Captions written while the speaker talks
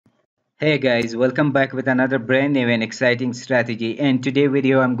Hey guys, welcome back with another brand new and exciting strategy. In today's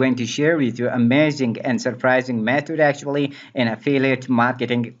video, I'm going to share with you amazing and surprising method actually in affiliate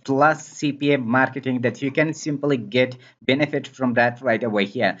marketing plus CPA marketing that you can simply get benefit from that right away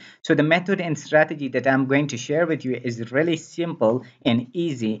here. So the method and strategy that I'm going to share with you is really simple and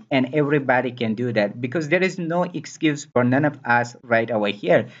easy, and everybody can do that because there is no excuse for none of us right away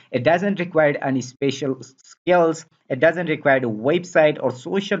here. It doesn't require any special skills. It doesn't require a website or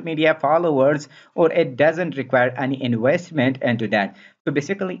social media followers, or it doesn't require any investment into that. So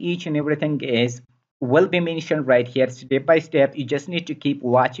basically, each and everything is will be mentioned right here step by step. You just need to keep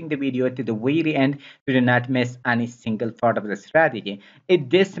watching the video to the very end to do not miss any single part of the strategy.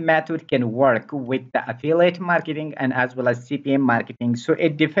 This method can work with the affiliate marketing and as well as CPM marketing. So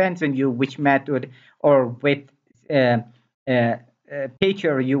it depends on you which method or with uh, uh,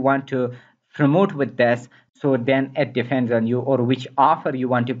 picture you want to promote with this. So then it depends on you, or which offer you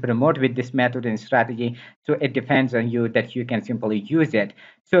want to promote with this method and strategy. So it depends on you that you can simply use it.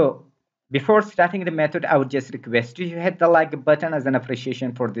 So before starting the method, I would just request you to hit the like button as an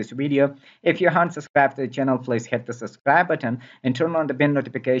appreciation for this video. If you haven't subscribed to the channel, please hit the subscribe button and turn on the bell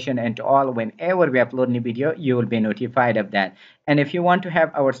notification, and to all, whenever we upload new video, you will be notified of that. And if you want to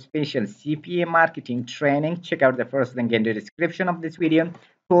have our special CPA marketing training, check out the first link in the description of this video,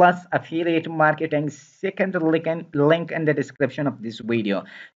 plus affiliate marketing second link in the description of this video.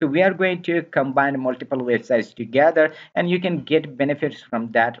 So we are going to combine multiple websites together, and you can get benefits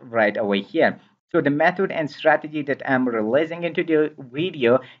from that right away here. So the method and strategy that I'm releasing into the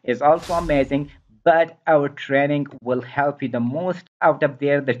video is also amazing, but our training will help you the most out of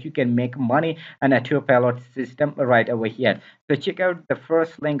there that you can make money on a two-pilot system right over here. So check out the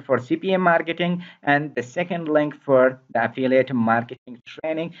first link for CPA marketing and the second link for the affiliate marketing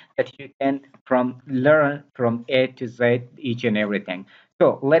training that you can learn from A to Z each and everything.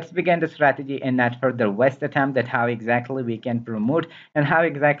 So let's begin the strategy and not further waste the time that how exactly we can promote and how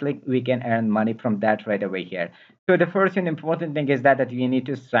exactly we can earn money from that right away here. So the first and important thing is that you need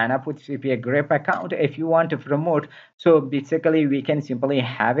to sign up with CPAGrip account if you want to promote. So basically we can simply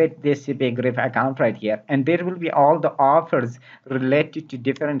have it this CPAGrip account right here, and there will be all the offers related to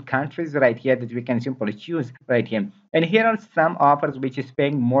different countries right here that we can simply choose right here. And here are some offers which is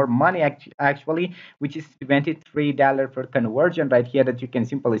paying more money actually, which is $23 per conversion right here that you can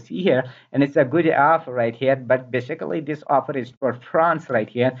simply see here. And it's a good offer right here, but basically this offer is for France right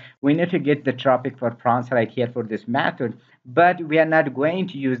here. We need to get the traffic for France right here for this method, but we are not going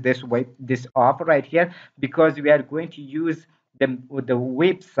to use this offer right here because we are going to use the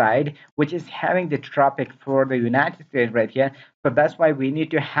website which is having the traffic for the United States right here. So that's why we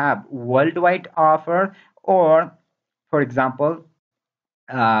need to have worldwide offer, or for example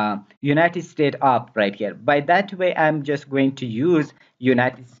United States up right here. By that way, I'm just going to use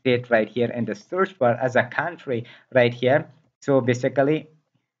United States right here in the search bar as a country right here. So basically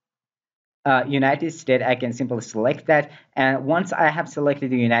United States, I can simply select that, and once I have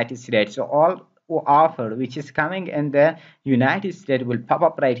selected the United States, so all offer which is coming in the United States will pop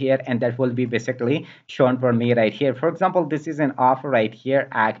up right here, and that will be basically shown for me right here. For example, this is an offer right here,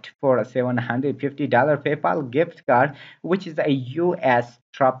 act for a $750 PayPal gift card, which is a US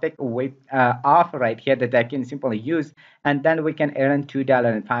tropic with offer right here that I can simply use, and then we can earn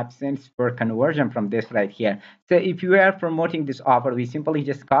 $2.05 per conversion from this right here. So if you are promoting this offer, we simply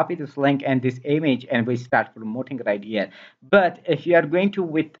just copy this link and this image and we start promoting right here. But if you are going to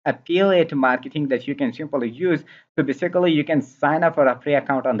with affiliate marketing that you can simply use, so basically you can sign up for a free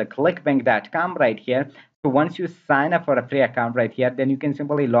account on the clickbank.com right here. So once you sign up for a free account right here, then you can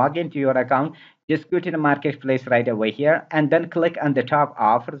simply log into your account, just go to the marketplace right away here, and then click on the top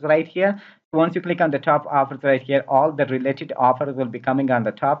offers right here. Once you click on the top offers right here, all the related offers will be coming on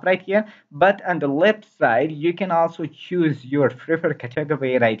the top right here. But on the left side, you can also choose your preferred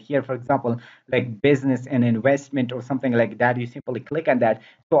category right here. For example, like business and investment or something like that. You simply click on that.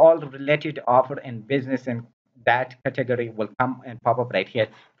 So all the related offer and business and that category will come and pop up right here.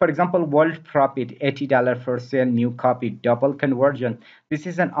 For example, world profit $80 for sale, new copy, double conversion. This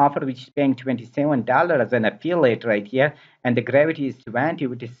is an offer which is paying $27 as an affiliate right here, and the gravity is 20,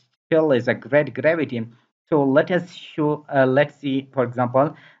 which is still is a great gravity. So let's see, for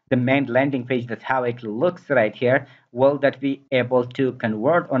example, the main landing page, that's how it looks right here. Will that be able to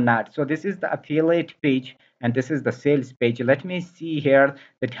convert or not? So this is the affiliate page and this is the sales page. Let me see here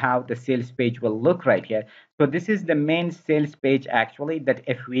that how the sales page will look right here. So this is the main sales page actually, that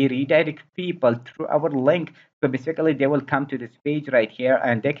if we redirect people through our link, so basically they will come to this page right here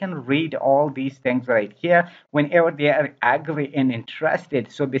and they can read all these things right here whenever they are agree and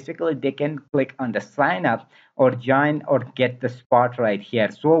interested. So basically they can click on the sign up or join or get the spot right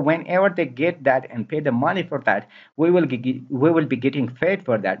here. So whenever they get that and pay the money for that, we will be getting paid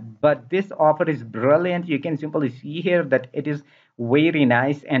for that. But this offer is brilliant. You can simply see here that it is very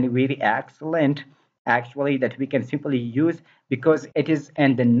nice and very excellent actually, that we can simply use because it is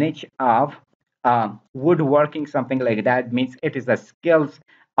in the niche of woodworking, something like that. Means it is a skills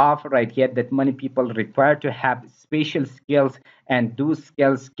offer right here that many people require to have special skills, and those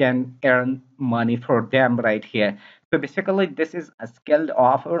skills can earn money for them right here. So basically this is a skilled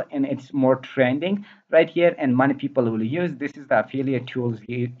offer and it's more trending right here, and many people will use. This is the affiliate tools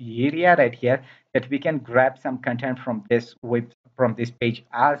area right here, that we can grab some content from this web, from this page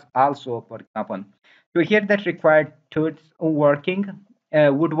as also, for example. So here that required tools working,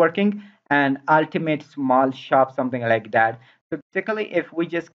 woodworking, and ultimate small shop, something like that. So basically, if we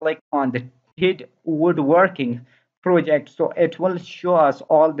just click on the TID woodworking project, so it will show us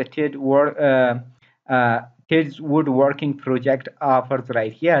all the TID's woodworking project offers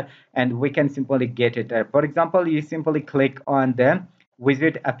right here, and we can simply get it there. For example, you simply click on the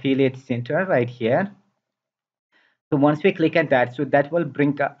visit affiliate center right here. So once we click on that, so that will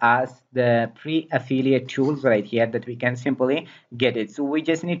bring us the pre-affiliate tools right here that we can simply get it. So we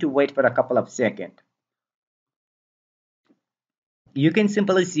just need to wait for a couple of seconds. You can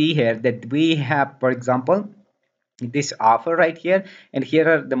simply see here that we have, for example, this offer right here, and here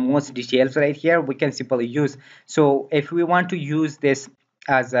are the most details right here we can simply use. So if we want to use this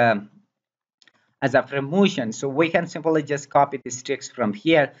as a promotion, so we can simply just copy this text from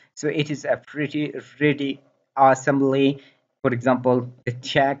here. So it is a pretty really awesomely, for example, the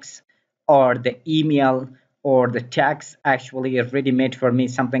checks or the email or the text actually is ready made for me,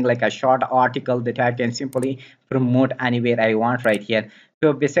 something like a short article that I can simply promote anywhere I want right here.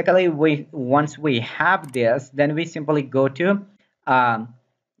 So basically we, once we have this, then we simply go to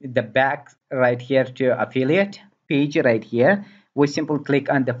the back right here to affiliate page right here. We simply click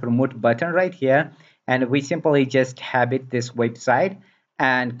on the promote button right here, and we simply just have it this website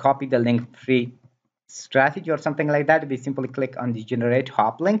and copy the link free strategy or something like that. We simply click on the generate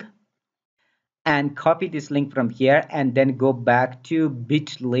hop link and copy this link from here, and then go back to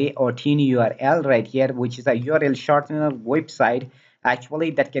bit.ly or TinyURL right here, which is a URL shortener website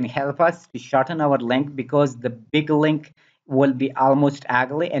actually that can help us to shorten our link, because the big link will be almost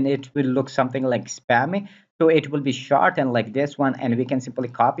ugly and it will look something like spammy. So it will be shortened like this one, and we can simply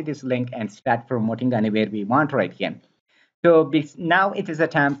copy this link and start promoting anywhere we want right here. So now it is a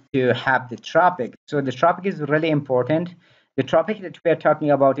time to have the topic. So the topic is really important. The topic that we are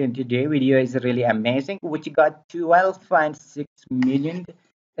talking about in today's video is really amazing, which got 12.6 million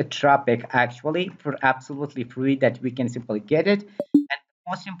traffic actually for absolutely free, that we can simply get it. And the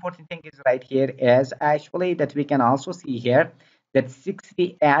most important thing is right here is actually that we can also see here that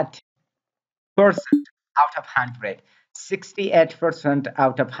 68% out of 100, 68%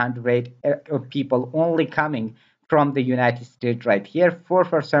 out of 100 of people only coming from the United States right here,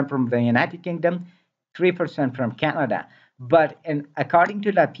 4% from the United Kingdom, 3% from Canada. But according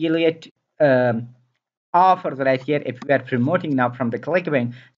to the affiliate offers right here, if we are promoting now from the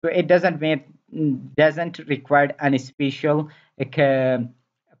ClickBank, so it doesn't require any special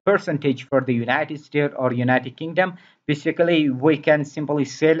percentage for the United States or United Kingdom. Basically, we can simply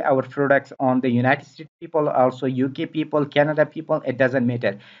sell our products on the United States people, also UK people, Canada people, it doesn't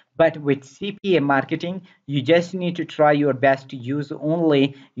matter. But with CPA marketing, you just need to try your best to use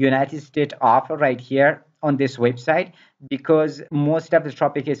only United States offer right here on this website, because most of the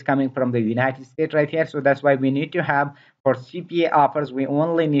traffic is coming from the United States right here. So that's why we need to have, for CPA offers, we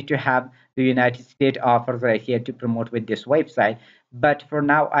only need to have the United States offers right here to promote with this website. But for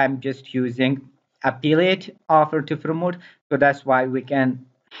now, I'm just using affiliate offer to promote. So that's why we can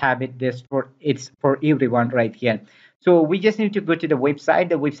have it this for, it's for everyone right here. So we just need to go to the website.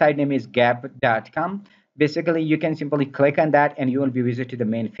 The website name is gap.com. Basically, you can simply click on that and you will be visited to the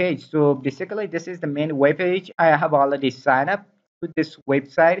main page. So basically, this is the main web page. I have already signed up to this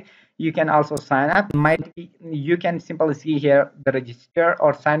website. You can also sign up. You can simply see here the register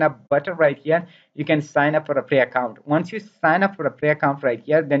or sign up button right here. You can sign up for a free account. Once you sign up for a free account right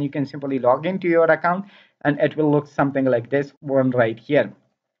here, then you can simply log into your account and it will look something like this one right here.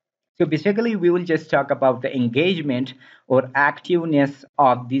 So basically, we will just talk about the engagement or activeness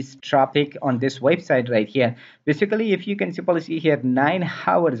of this traffic on this website right here. Basically, if you can simply see here, 9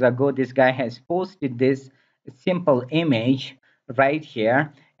 hours ago, this guy has posted this simple image right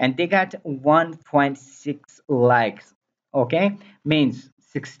here, and they got 1.6 likes. Okay, means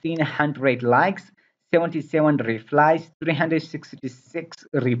 1600 likes, 77 replies, 366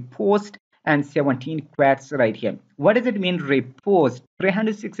 repost, and 17 quotes right here. What does it mean repost?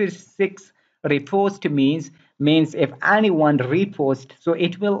 366 repost means if anyone repost, so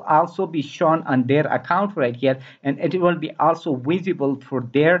it will also be shown on their account right here, and it will be also visible for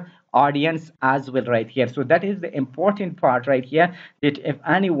their audience as well right here. So that is the important part right here, that if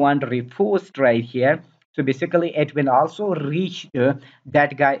anyone repost right here, so basically it will also reach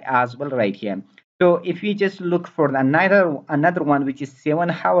that guy as well right here. So if we just look for another one, which is 7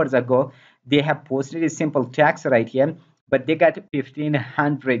 hours ago, they have posted a simple text right here, but they got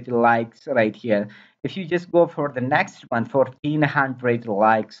 1500 likes right here. If you just go for the next one, 1400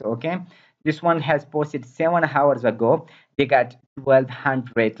 likes. Okay, this one has posted 7 hours ago, they got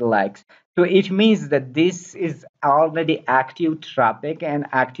 1200 likes. So it means that this is already active traffic and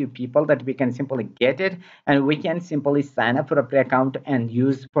active people that we can simply get it, and we can simply sign up for a free account and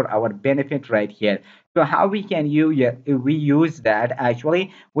use for our benefit right here. So how we can we use that?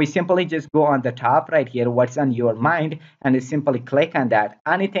 Actually, we simply just go on the top right here, what's on your mind, and simply click on that.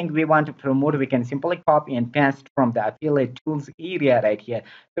 Anything we want to promote, we can simply copy and paste from the affiliate tools area right here.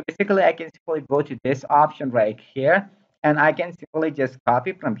 So basically I can simply go to this option right here, and I can simply just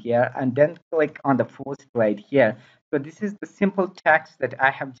copy from here and then click on the post right here. So this is the simple text that I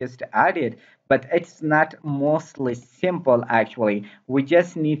have just added, but it's not mostly simple actually. We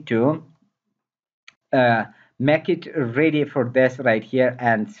just need to uh, make it ready for this right here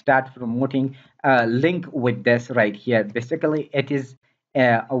and start promoting a link with this right here. Basically it is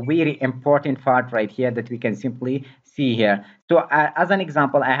a very important part right here that we can simply see here. So as an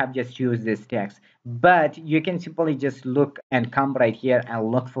example, I have just used this text, but you can simply just look and come right here and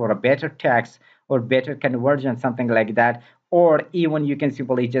look for a better text or better conversion, something like that. Or even you can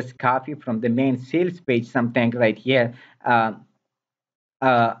simply just copy from the main sales page something right here.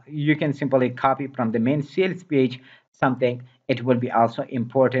 You can simply copy from the main sales page something. It will be also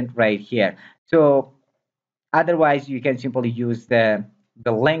important right here. So otherwise you can simply use the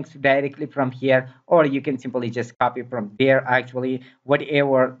links directly from here, or you can simply just copy from there. Actually,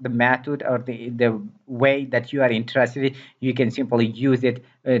 whatever the method or the way that you are interested in, you can simply use it.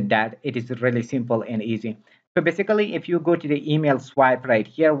 That it is really simple and easy. So basically if you go to the email swipe right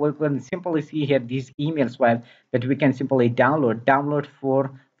here, we can simply see here this email swipe that we can simply download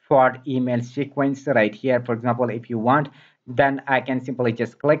for email sequence right here. For example, if you want, then I can simply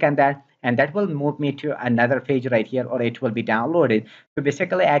just click on that, and that will move me to another page right here, or it will be downloaded. So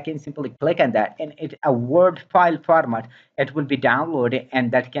basically I can simply click on that, and it a Word file format, it will be downloaded,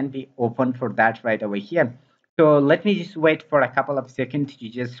 and that can be opened for that right over here. So let me just wait for a couple of seconds to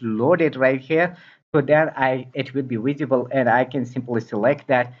just load it right here. So then it will be visible, and I can simply select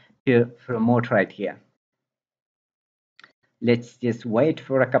that to promote right here. Let's just wait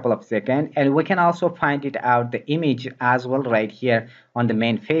for a couple of seconds, and we can also find it out the image as well right here on the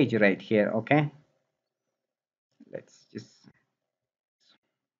main page right here. Okay, let's just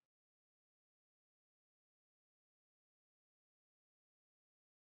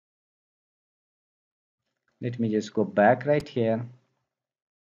let me just go back right here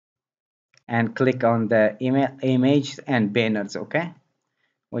and click on the image and banners. Okay,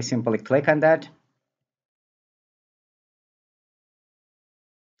 we simply click on that.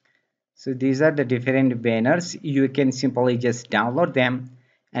 So these are the different banners. You can simply just download them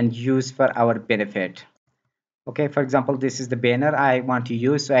and use for our benefit. Okay, for example, this is the banner I want to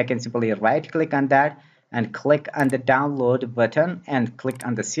use, so I can simply right click on that and click on the download button and click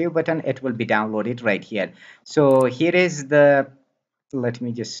on the save button. It will be downloaded right here. So here is the, let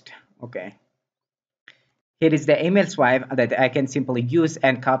me just, okay, here is the email swipe that I can simply use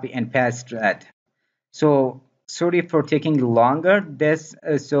and copy and paste that. So sorry for taking longer this,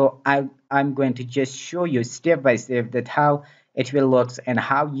 so I'm going to just show you step by step that how it will look and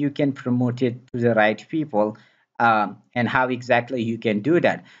how you can promote it to the right people, and how exactly you can do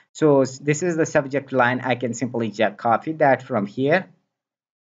that. So this is the subject line. I can simply just copy that from here.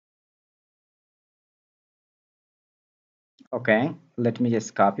 Okay, let me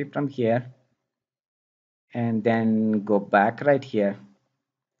just copy from here and then go back right here.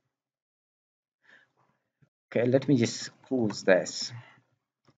 Okay, let me just close this.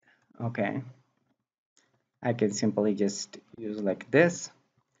 Okay, I can simply just use like this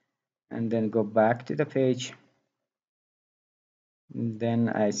and then go back to the page. Then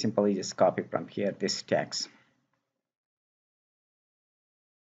I simply just copy from here this text.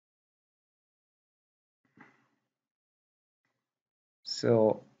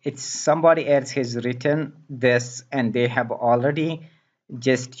 So it's somebody else has written this, and they have already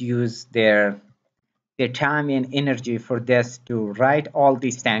just use their time and energy for this to write all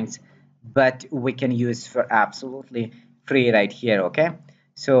these things, but we can use for absolutely free right here. Okay,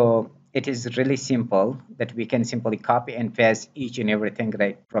 so it is really simple that we can simply copy and paste each and everything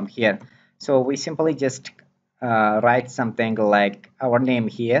right from here. So we simply just write something like our name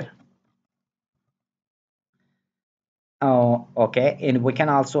here. Oh, okay, and we can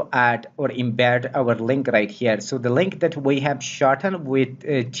also add or embed our link right here. So the link that we have shortened with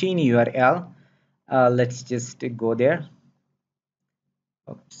chain URL, let's just go there.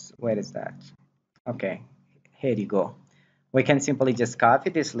 Oops, where is that? Okay, here you go. We can simply just copy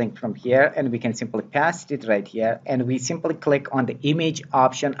this link from here and we can simply paste it right here, and we simply click on the image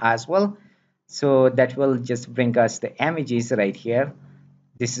option as well. So that will just bring us the images right here.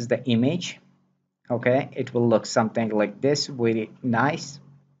 This is the image. Okay, it will look something like this, very nice.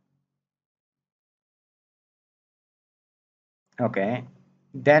 Okay,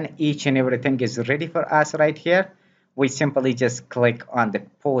 then each and everything is ready for us right here. We simply just click on the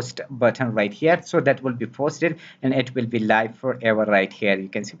post button right here, so that will be posted and it will be live forever right here. You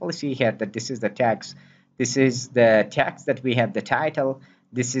can simply see here that this is the text. This is the text that we have, the title.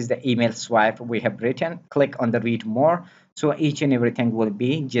 This is the email swipe we have written. Click on the read more, so each and everything will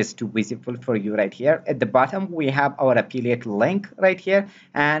be just visible for you right here. At the bottom we have our affiliate link right here,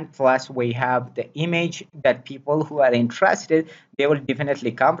 and plus we have the image that people who are interested, they will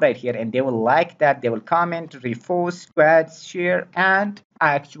definitely come right here and they will like that, they will comment, repost, squad, share, and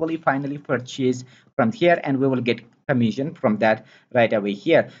actually finally purchase from here, and we will get commission from that right away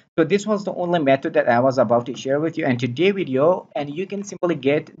here. So this was the only method that I was about to share with you in today's video, and you can simply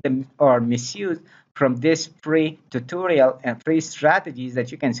get the or misuse from this free tutorial and free strategies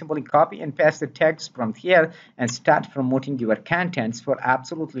that you can simply copy and paste the text from here and start promoting your contents for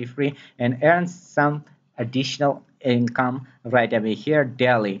absolutely free and earn some additional income right away here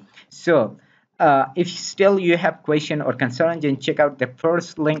daily. So if still you have question or concern, then check out the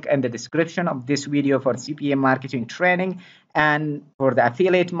first link in the description of this video for CPA marketing training, and for the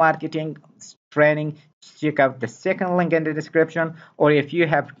affiliate marketing training, check out the second link in the description. Or if you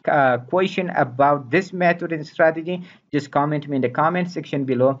have a question about this method and strategy, just comment me in the comment section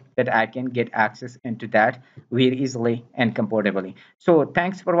below that I can get access into that very easily and comfortably. So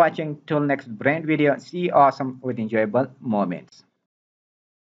thanks for watching. Till next brand video, see you awesome with enjoyable moments.